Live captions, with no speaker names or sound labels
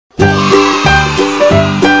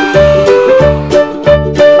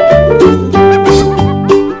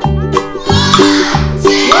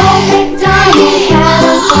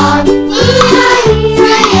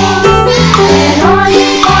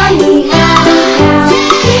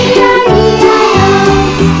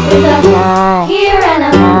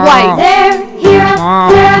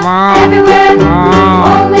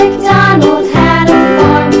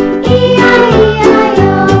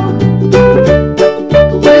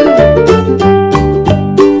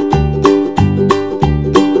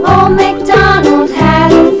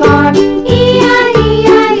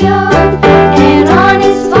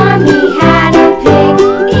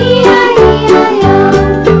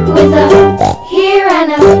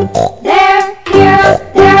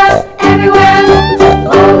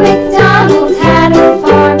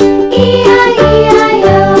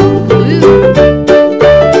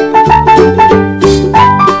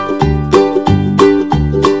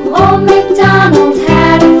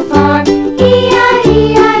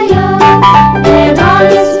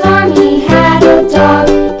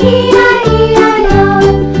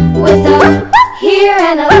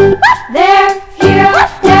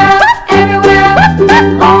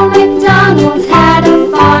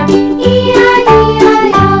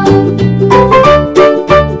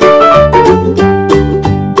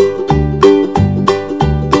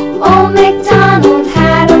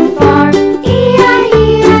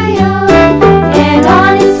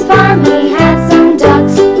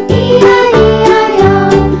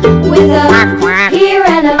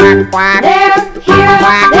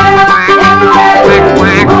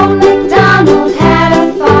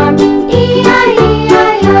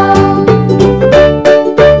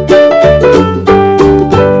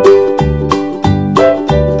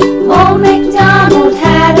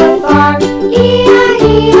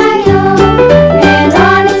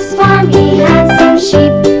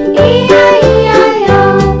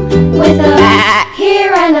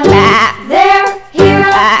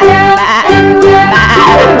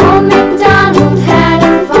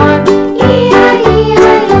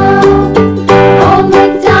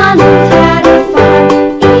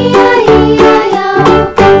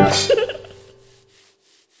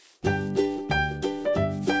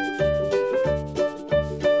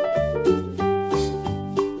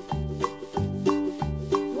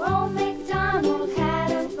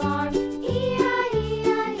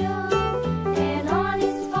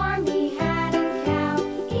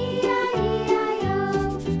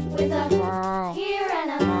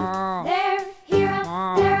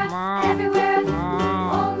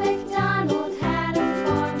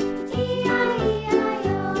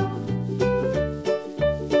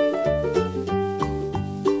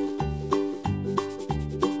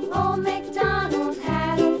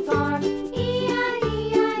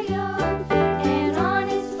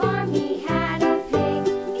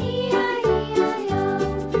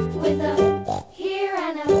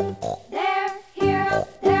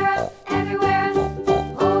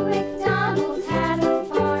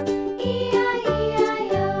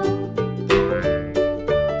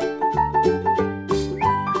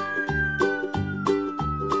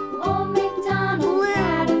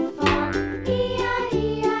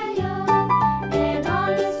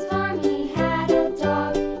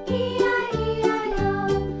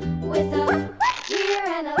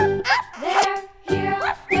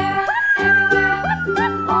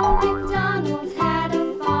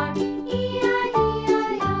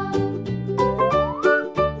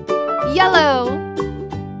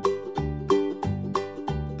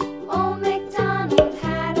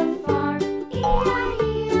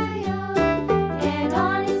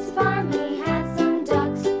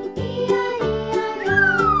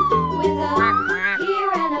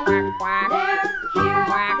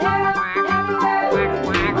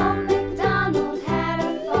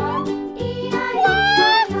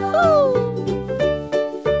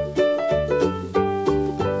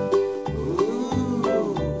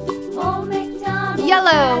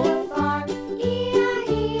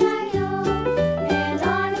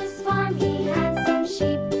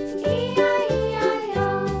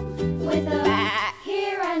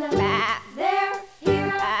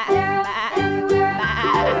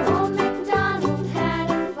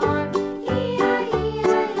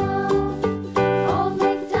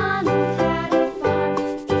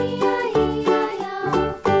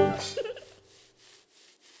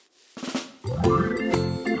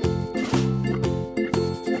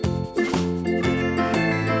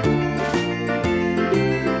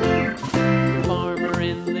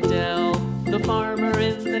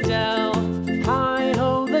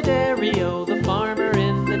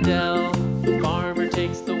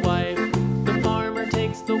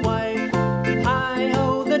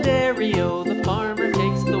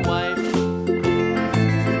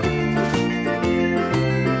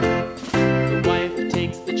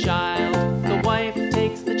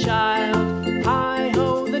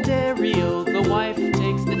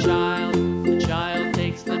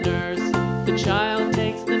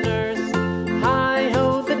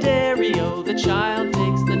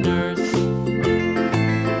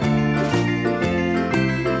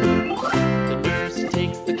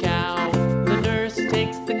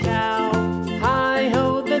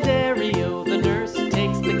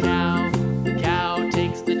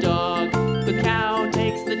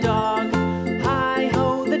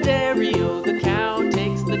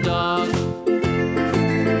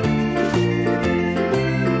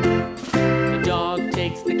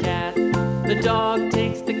the dog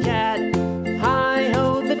takes the cat.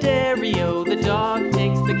 Hi-ho, the dairy-o, the dog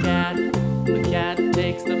takes the cat. The cat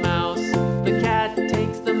takes the mouse, the cat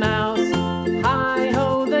takes the mouse.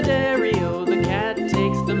 Hi-ho, the dairy-o, the cat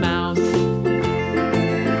takes the mouse.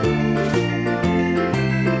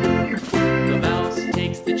 The mouse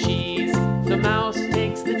takes the cheese, the mouse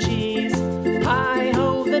takes the cheese.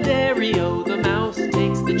 Hi-ho, the dairy-o, the mouse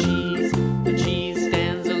takes the cheese. The cheese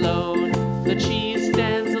stands alone, the cheese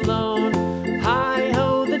stands alone.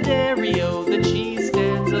 Hi-ho, the dairy-o, the cheese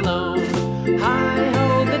stands alone.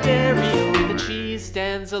 Hi-ho, the dairy-o, the cheese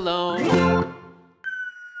stands alone.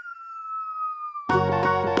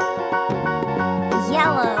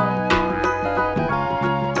 Yellow.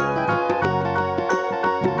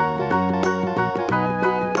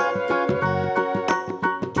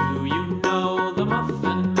 Do you know the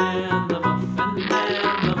Muffin Man, the Muffin Man,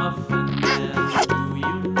 the Muffin Man? Do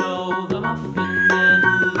you know the Muffin Man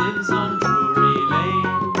who lives on Drury Lane?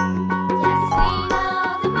 Yes, we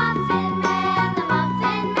know the Muffin Man, the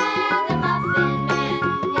Muffin Man, the Muffin Man.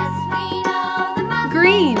 Yes, we know the Muffin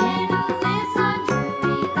Green. Man who lives on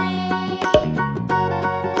Drury Lane.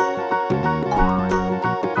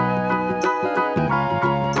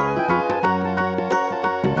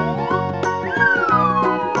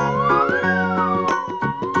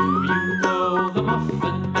 Do you know the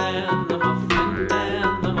Muffin Man, the Muffin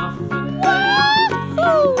Man, the Muffin Man? Do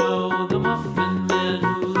you know the Muffin Man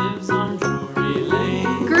who lives on Drury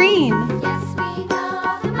Lane? Green. Yes, we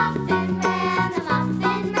know the Muffin Man, the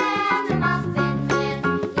Muffin Man, the Muffin Man.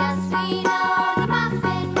 Yes, we know the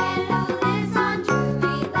Muffin Man who lives on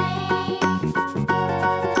Drury Lane.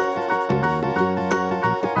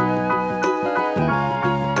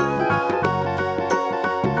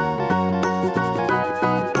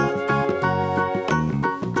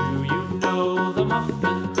 Do you know the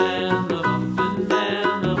Muffin Man, the Muffin Man,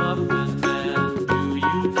 the Muffin Man? Do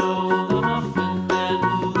you know the Muffin Man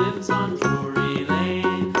who lives on Drury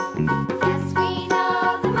Lane? Yes, we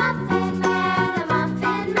know the Muffin Man, the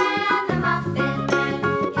Muffin Man, the Muffin Man.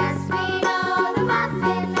 Yes, we know the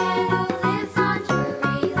Muffin Man who lives on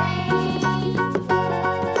Drury Lane.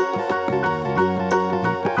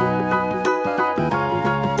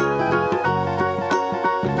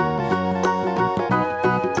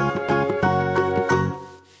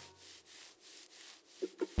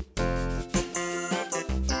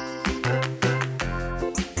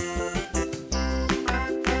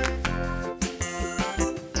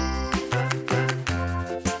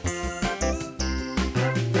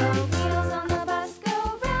 The wheels on the bus go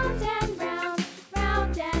round and round,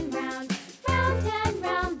 round and round, round and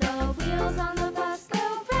round. The wheels on the bus go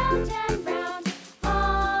round and round,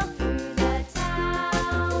 all through the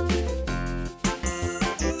town.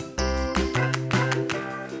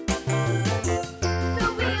 The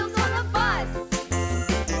wheels on the bus.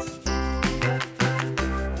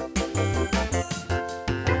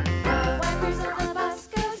 The wipers on the bus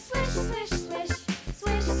go swish, swish, swish,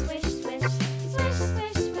 swish, swish, swish, swish,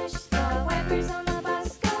 swish, swish. The wipers on the bus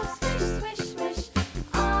go swish, swish, swish,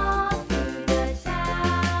 all through the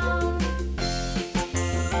town.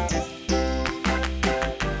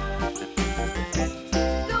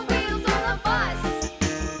 The wheels on the bus.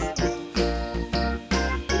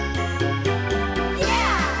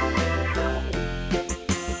 Yeah!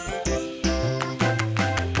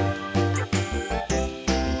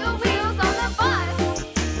 The wheels on the bus.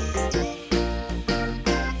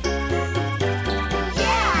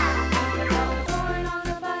 Yeah! The horn on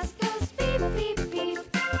the bus goes beep, beep, beep,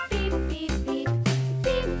 beep, beep, beep,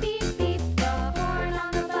 beep, beep, beep. The horn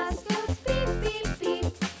on the bus goes beep, beep, beep,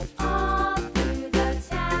 all through the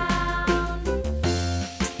town.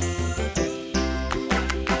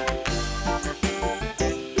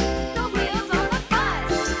 The wheels on the bus.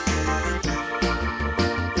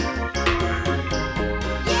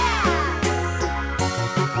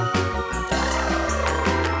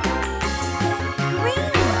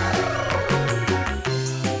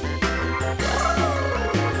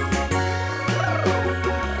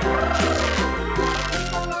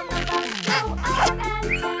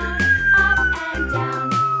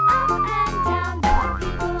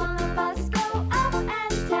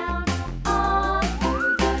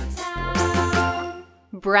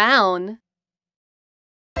 Brown.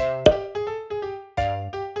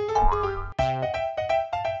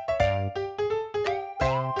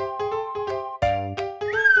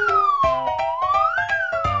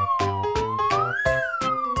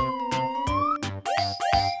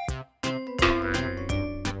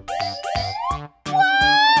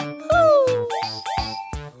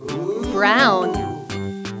 Brown.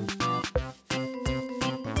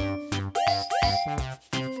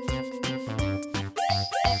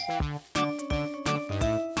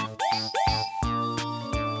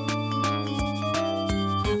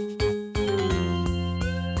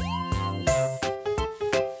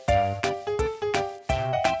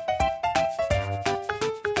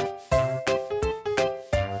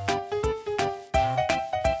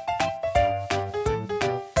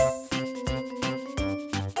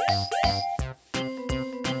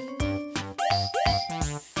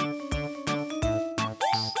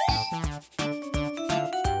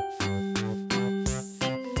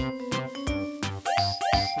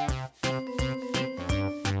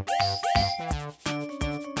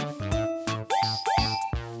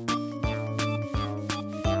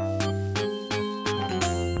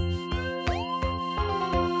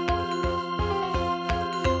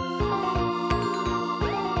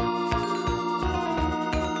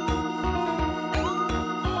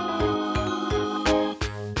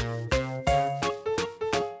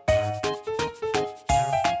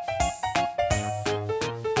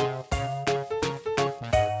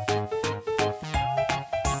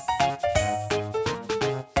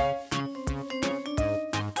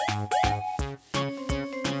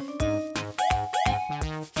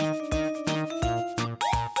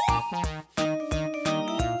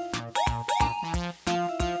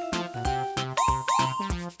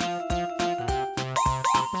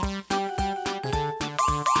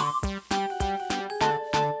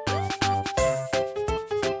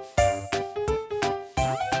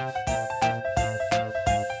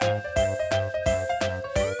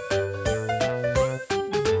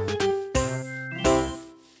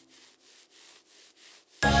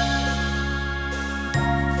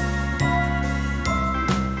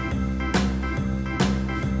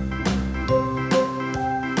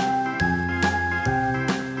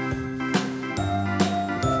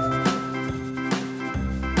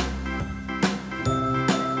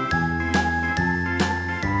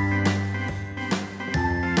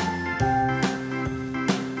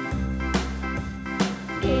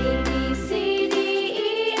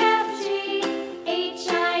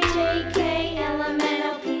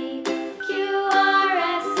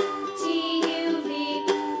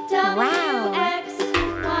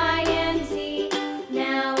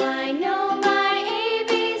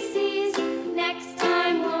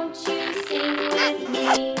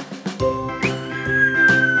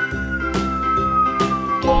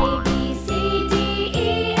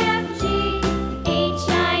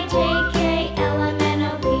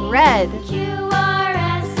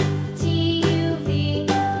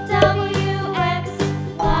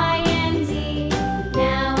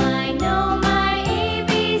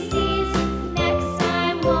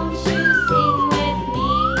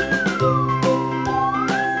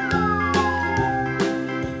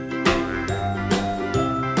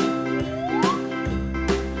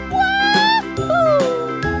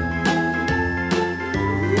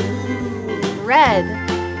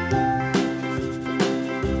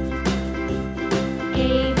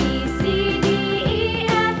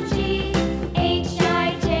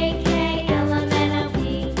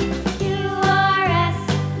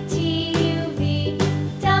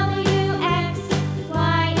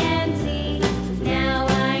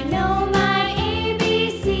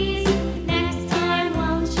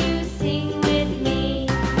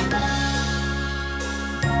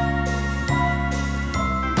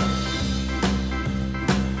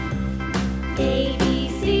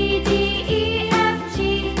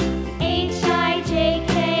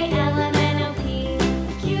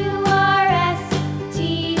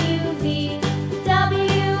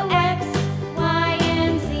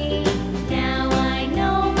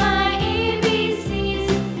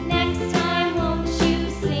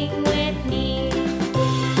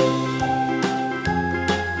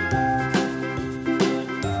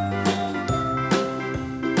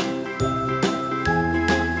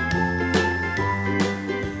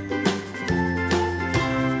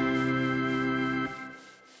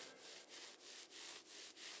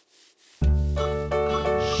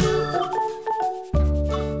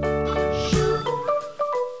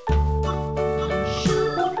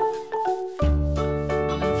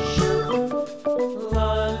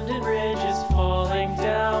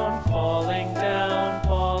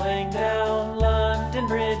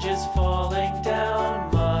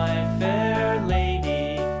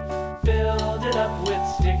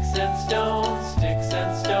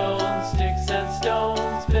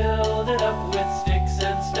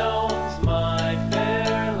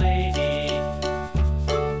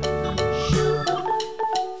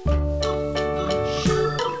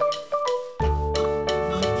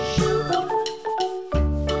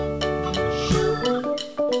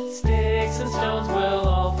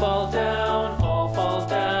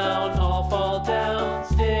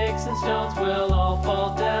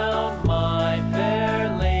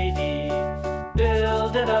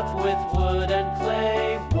 up with wood and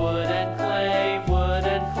clay, wood and clay, wood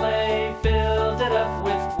and clay. Build it up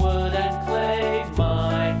with wood and clay,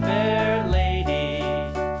 my fair lady.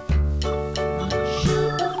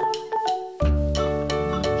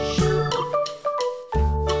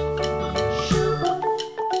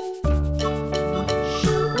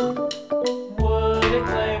 Wood and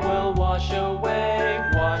clay will wash away,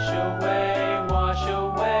 wash away, wash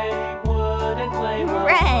away. Wood and clay will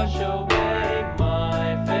wash away,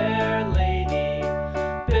 my fair lady.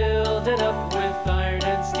 Build it up with iron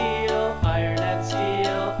and steel, iron and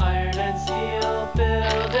steel, iron and steel.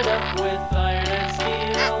 Build it up with iron and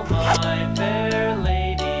steel, my fair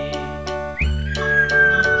lady.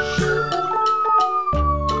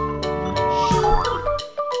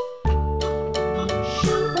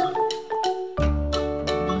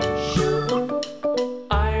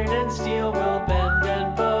 Iron and steel will bend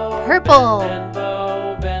and bow. Purple. Bend and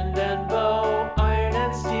bow, bend and bow. Iron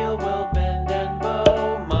and steel will bend and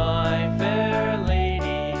bow, my fair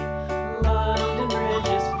lady. London Bridge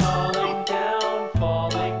is falling down,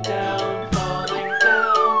 falling down, falling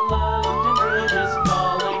down. London Bridge is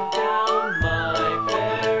falling down, my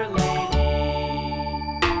fair lady.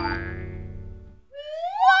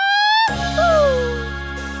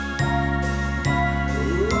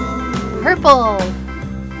 Purple.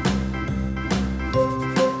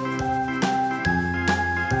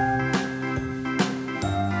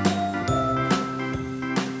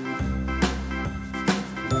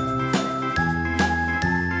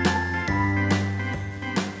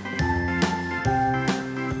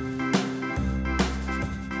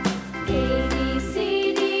 A, B,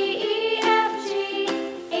 C, D, E, F, G,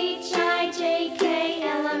 H, I, J, K,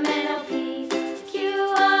 L, M, N, O, P, Q,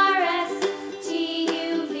 R, S, T,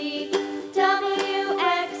 U, V, W,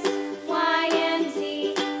 X, Y, and Z.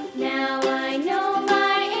 Now I know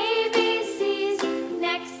my ABCs.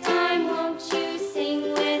 Next time, won't you sing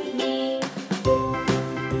with me?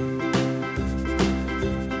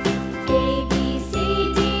 A, B, C,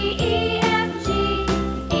 D, E, F, G,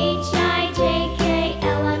 H, I, J, K,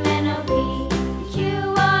 L, M, N, O, P, Q,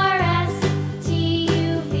 R, S, T,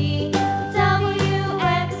 U, V, W,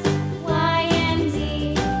 X, Y, and Z.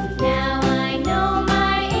 Now I know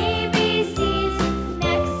my ABCs.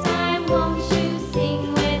 Next time, won't you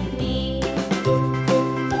sing with me?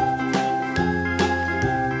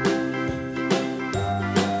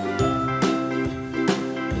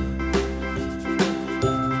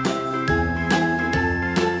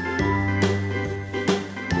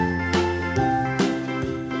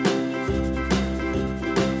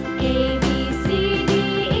 A, B, C, D,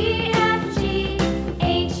 E, F, G,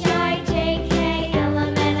 H, I, J, K, L,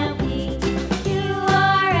 M, N, O, P, Q,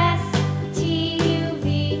 R, S, T, U,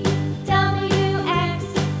 V, W, X,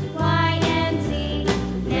 Y, and Z.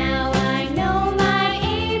 Now I know my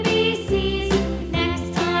ABCs.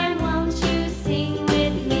 Next time, won't you sing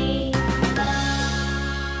with me?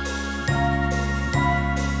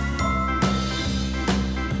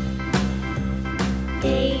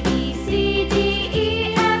 A, B, C, D,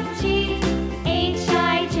 E, F, G, H,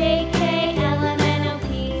 I, J, K, L, M, N, O,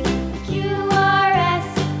 P, Q, R, S,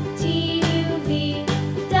 T, U, V,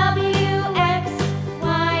 W, X,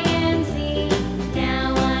 Y, and Z.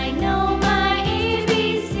 Now I know my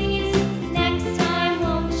ABCs. Next time,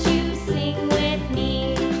 won't you sing with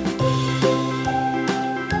me?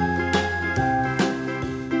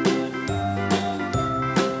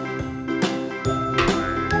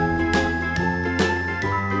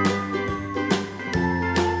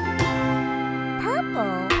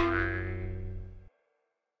 Purple.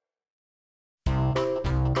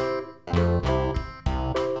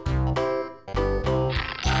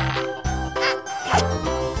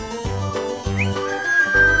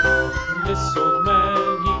 This old man,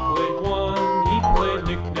 he played one. He played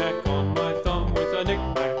knick-knack on my thumb with a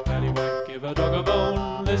knick-knack, paddywhack, give a dog a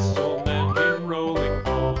bone. This old man came rolling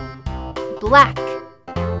home. Black.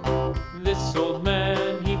 This old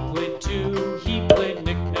man, he played two. He played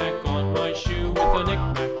knick-knack on my shoe with a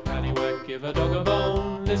knick-knack, paddywhack, give a dog a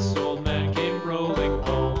bone. This old man came rolling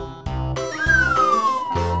home.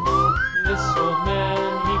 This old man,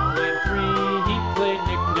 he played three. He played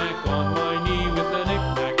knick-knack on my knee with a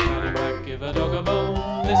knick-knack, paddywhack, give a dog a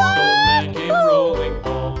bone. This old man came rolling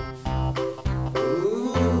home.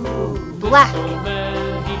 Black. This old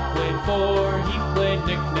man, he played four. He played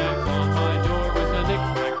knick-knack on my door with a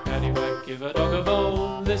knick-knack, paddywhack, give a dog a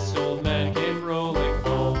bone. This old man came rolling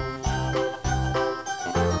home.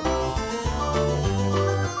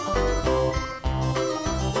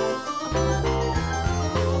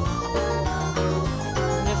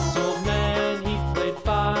 This old man, he played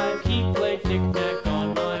five. He played knick-knack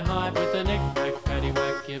on my hive with a knick-knack,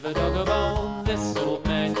 paddywhack, give give a dog a bone. This old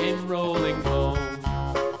man came rolling home.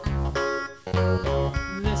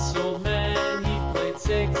 This old man, he played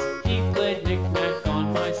six. He played knick-knack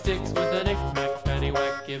on my sticks with a knick-knack,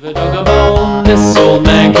 paddywhack. Give a dog a bone. This old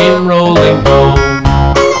man came rolling home.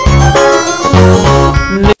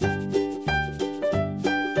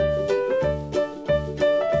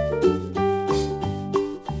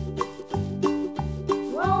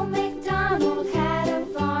 Old MacDonald had a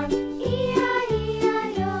farm,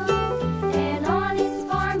 E-I-E-I-O. And on his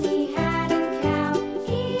farm he had a cow,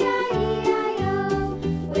 E-I-E-I-O.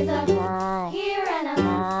 With a here and a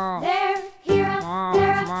there, here a,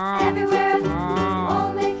 there a, everywhere.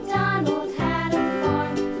 Old MacDonald had a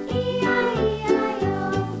farm, E-I-E-I-O.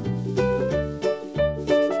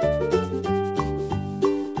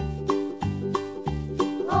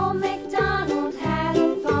 Old MacDonald had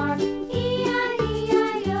a farm,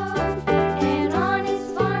 E-I-E-I-O. And on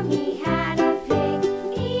his farm he had a pig,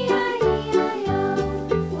 E-I-E-I-O.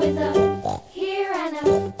 With a here and a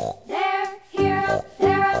there, here a,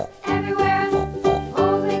 there a, everywhere.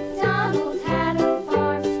 Old MacDonald had a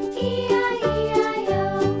farm, E-I-E-I-O.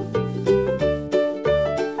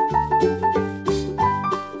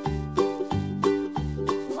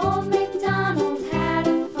 Old MacDonald had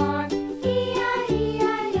a farm,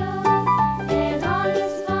 E-I-E-I-O. And on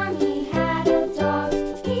his farm he had a dog,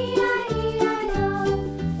 E-I-E-I-O.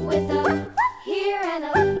 With a here and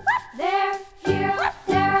a there, here a,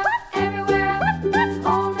 there a, everywhere.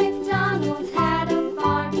 Old MacDonald had a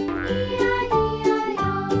farm, E-I-E-I-O.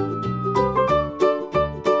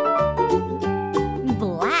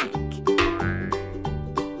 Black.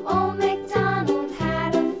 Old MacDonald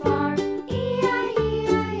had a farm,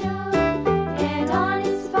 E-I-E-I-O. And on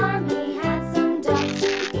his farm he had some ducks,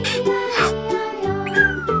 E-I-E-I-O.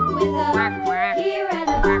 With a here and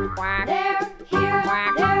a there, here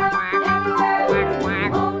a, there a, everywhere.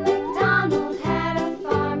 Old MacDonald had a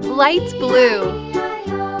farm, Light blue.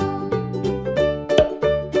 E-I-E-I-O.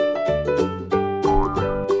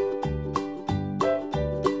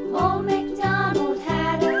 Old MacDonald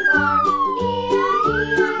had a farm,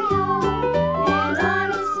 E-I-E-I-O. And on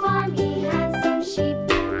his farm he had some sheep,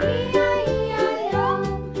 E-I-E-I-O.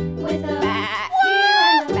 With a here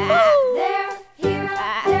and a there, here a,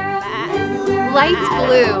 there a, everywhere. Light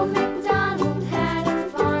blue. Old MacDonald had a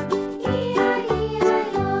farm,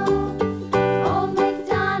 E-I-E-I-O. Old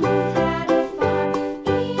MacDonald had a farm,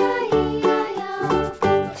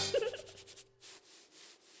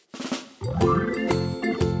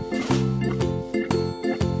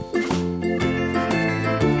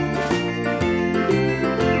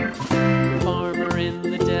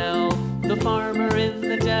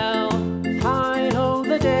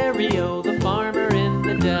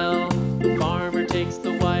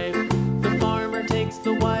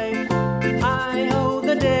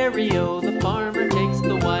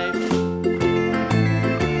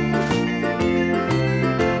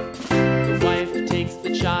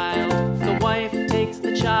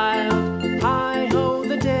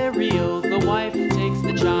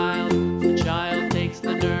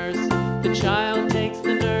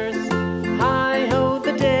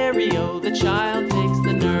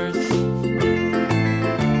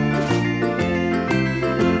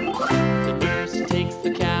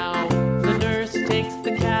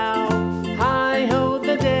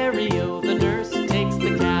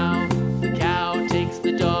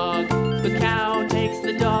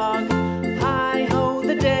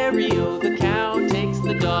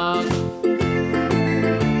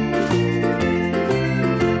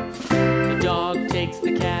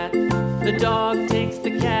 The dog takes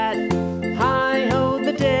the cat. Hi-ho,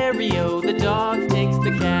 the dairy-o. The dog takes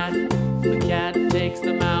the cat. The cat takes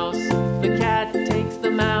the mouse. The cat takes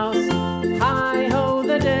the mouse. Hi-ho,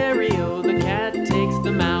 the dairy-o. The cat takes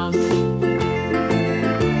the mouse.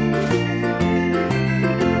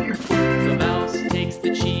 The mouse takes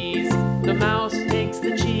the cheese. The mouse takes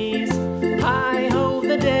the cheese. Hi-ho,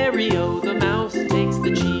 the dairy-o. The mouse takes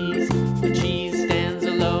the cheese. The cheese stands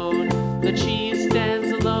alone. The cheese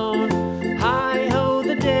stands alone. Hi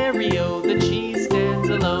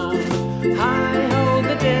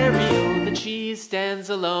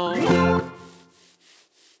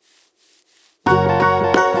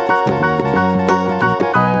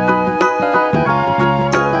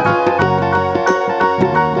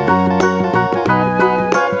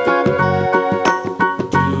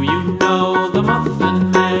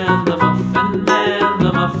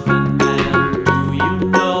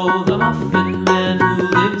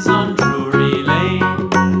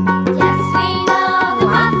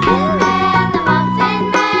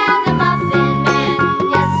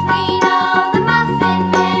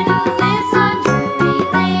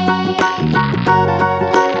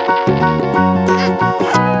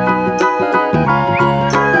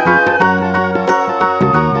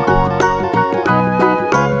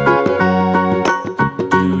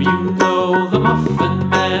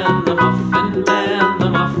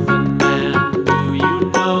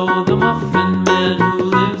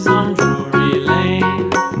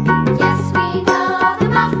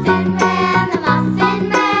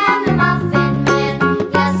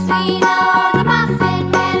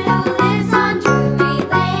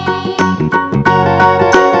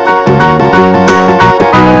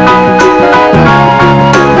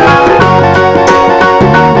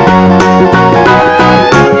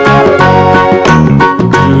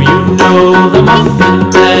the Muffin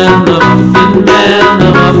Man, the Muffin Man, the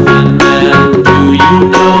Muffin Man? Do you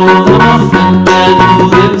know the Muffin Man who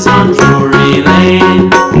lives on Drury Lane?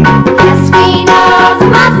 Yes, we know the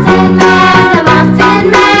Muffin Man, the Muffin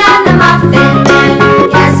Man, the Muffin Man.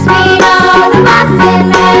 Yes, we know the Muffin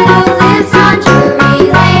Man who lives on Drury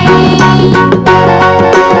Lane.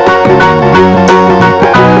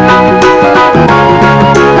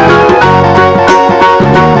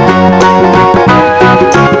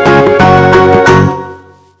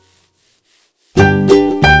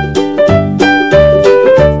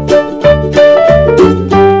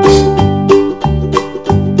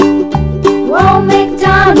 Old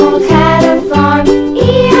MacDonald had a farm,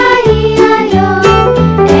 E-I-E-I-O.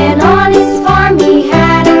 And on his farm he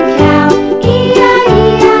had a cow,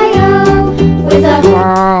 E-I-E-I-O. With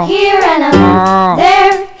a here and a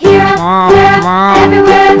there, here a there,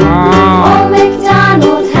 everywhere. Old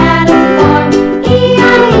MacDonald had a farm,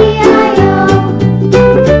 E-I-E-I-O.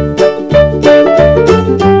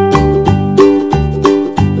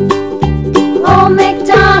 Old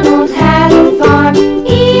MacDonald had a farm,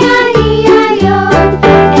 E-I-E-I-O.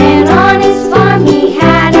 And on his farm he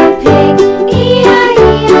had a pig,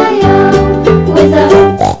 E-I-E-I-O. With a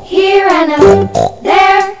here and a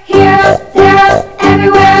there, here a there,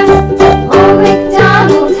 everywhere. Old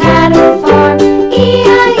MacDonald had a farm,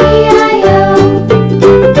 E-I-E-I-O.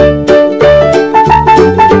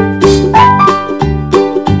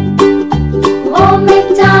 Old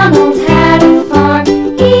MacDonald had a farm,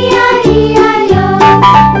 E-I-E-I-O.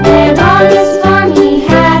 And on his farm he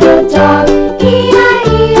had a dog,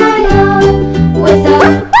 E-I-E-I-O. With a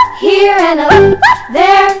here and a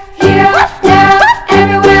there, here a there,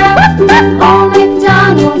 everywhere. Old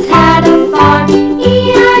MacDonald had a farm,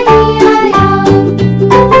 E-I-E-I-O.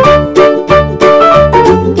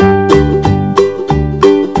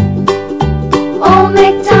 Old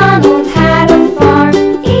MacDonald had a farm,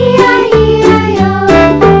 E-I-E-I-O.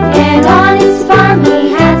 And on his farm he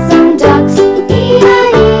had some ducks,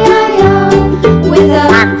 E-I-E-I-O. With a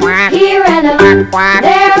here and a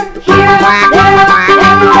there, here, there,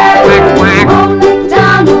 everywhere. Old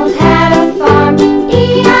MacDonald had a farm,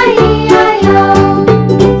 E-I-E-I-O.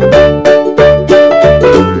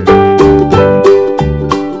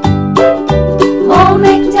 Old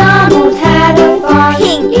MacDonald had a farm,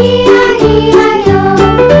 E-I-E-I-O.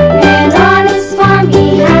 And on his farm he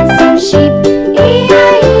had some sheep,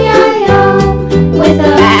 E-I-E-I-O. With a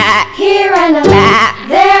here and a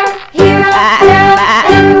there, here, there,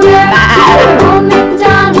 everywhere. Old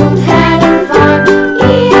MacDonald had a farm,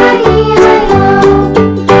 E-I-E-I-O.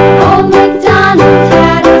 Old MacDonald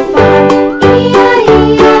had a farm,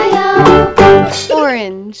 E-I-E-I-O.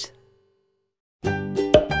 Orange.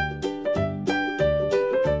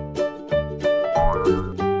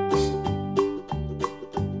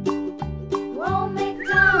 Old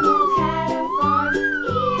MacDonald had a farm,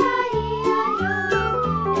 E-I-E-I-O.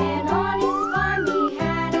 And on his farm he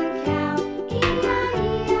had a cow,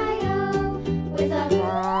 E-I-E-I-O. With a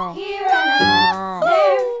here and a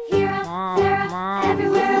there, here a there,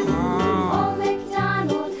 everywhere. Old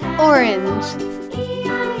MacDonald had a Orange.